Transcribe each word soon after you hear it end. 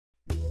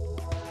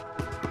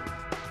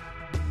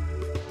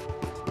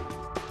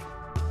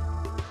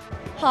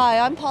Hi,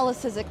 I'm Paula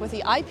Sizik with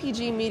the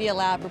IPG Media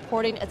Lab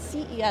reporting at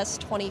CES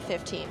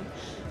 2015.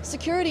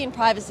 Security and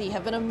privacy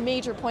have been a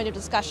major point of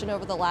discussion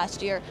over the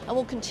last year and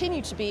will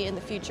continue to be in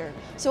the future.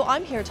 So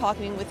I'm here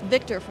talking with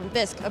Victor from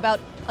Vysk about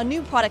a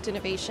new product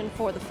innovation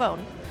for the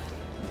phone.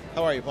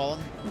 How are you, Paula?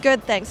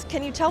 Good, thanks.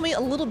 Can you tell me a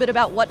little bit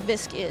about what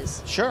Vysk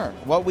is? Sure.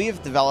 What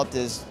we've developed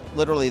is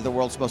literally the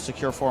world's most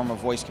secure form of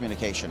voice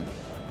communication.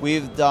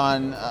 We've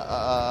done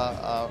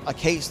a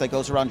case that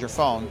goes around your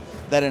phone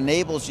that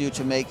enables you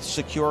to make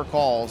secure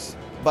calls,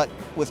 but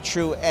with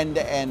true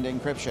end-to-end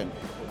encryption.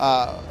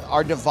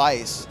 Our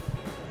device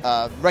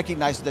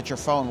recognizes that your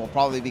phone will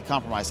probably be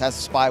compromised,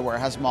 has spyware,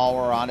 has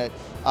malware on it,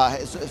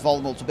 is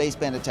vulnerable to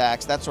baseband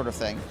attacks, that sort of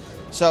thing.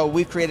 So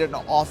we've created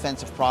an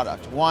offensive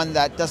product, one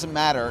that doesn't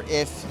matter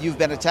if you've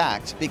been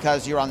attacked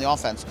because you're on the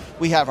offense.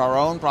 We have our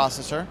own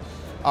processor,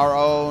 our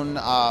own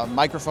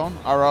microphone,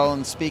 our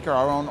own speaker,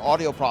 our own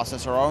audio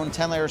processor, our own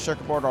 10-layer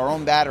circuit board, our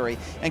own battery,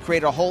 and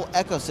create a whole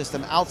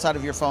ecosystem outside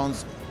of your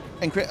phone's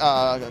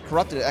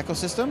corrupted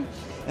ecosystem.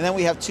 And then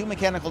we have two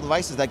mechanical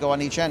devices that go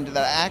on each end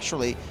that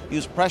actually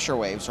use pressure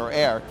waves or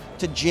air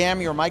to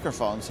jam your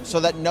microphones so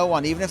that no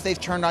one, even if they've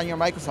turned on your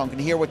microphone, can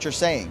hear what you're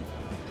saying.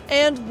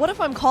 And what if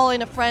I'm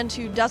calling a friend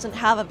who doesn't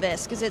have a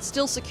Vysk? Is it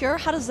still secure?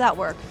 How does that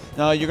work?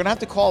 No, you're going to have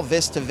to call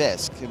Vysk to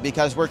Vysk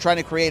because we're trying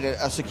to create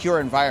a secure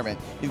environment.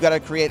 You've got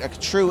to create a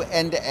true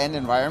end-to-end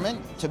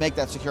environment to make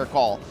that secure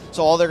call.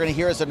 So all they're going to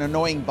hear is an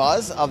annoying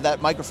buzz of that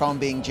microphone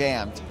being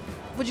jammed.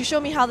 Would you show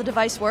me how the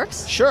device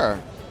works?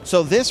 Sure.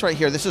 So this right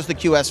here, this is the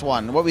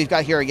QS1. What we've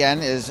got here again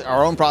is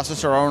our own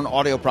processor, our own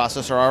audio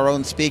processor, our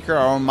own speaker,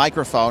 our own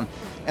microphone,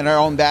 and our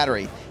own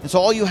battery. And so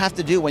all you have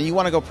to do when you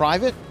want to go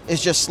private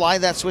is just slide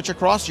that switch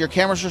across, your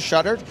cameras are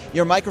shuttered,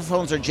 your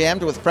microphones are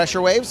jammed with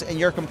pressure waves, and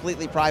you're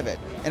completely private.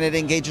 And it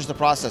engages the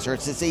processor.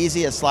 It's as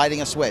easy as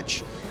sliding a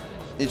switch.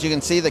 As you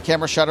can see, the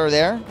camera shutter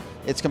there,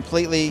 it's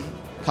completely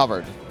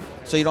covered.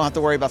 So you don't have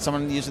to worry about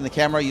someone using the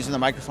camera, using the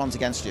microphones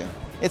against you.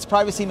 It's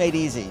privacy made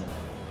easy.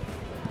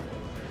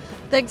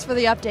 Thanks for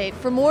the update.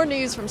 For more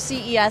news from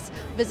CES,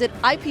 visit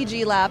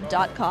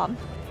ipglab.com.